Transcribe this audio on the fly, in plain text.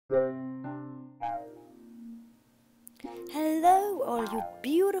you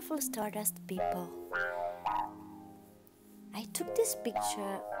beautiful Stardust people. I took this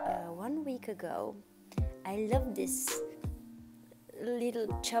picture 1 week ago. I love this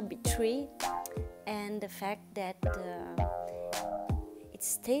little chubby tree and the fact that it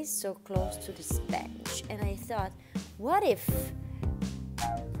stays so close to this bench. And I thought, what if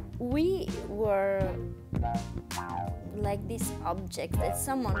we were like this object that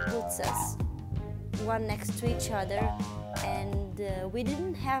someone puts us one next to each other, and we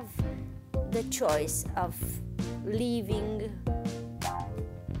didn't have the choice of leaving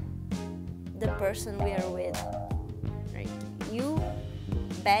the person we are with. Right? You,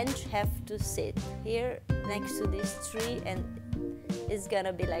 bench, have to sit here next to this tree, and it's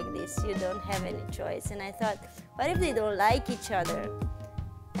gonna be like this. You don't have any choice. And I thought, what if they don't like each other?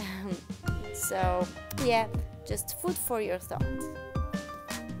 So yeah, just food for your thought.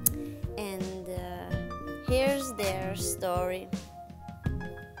 And here's their story.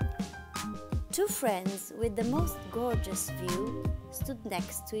 Two friends with the most gorgeous view stood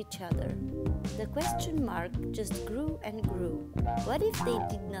next to each other. The question mark just grew and grew. What if they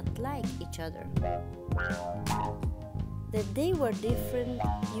did not like each other? That they were different,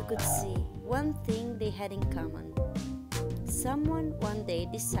 you could see. One thing they had in common. Someone one day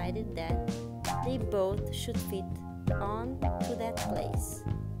decided that they both should fit on to that place,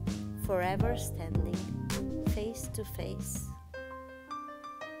 forever standing face to face.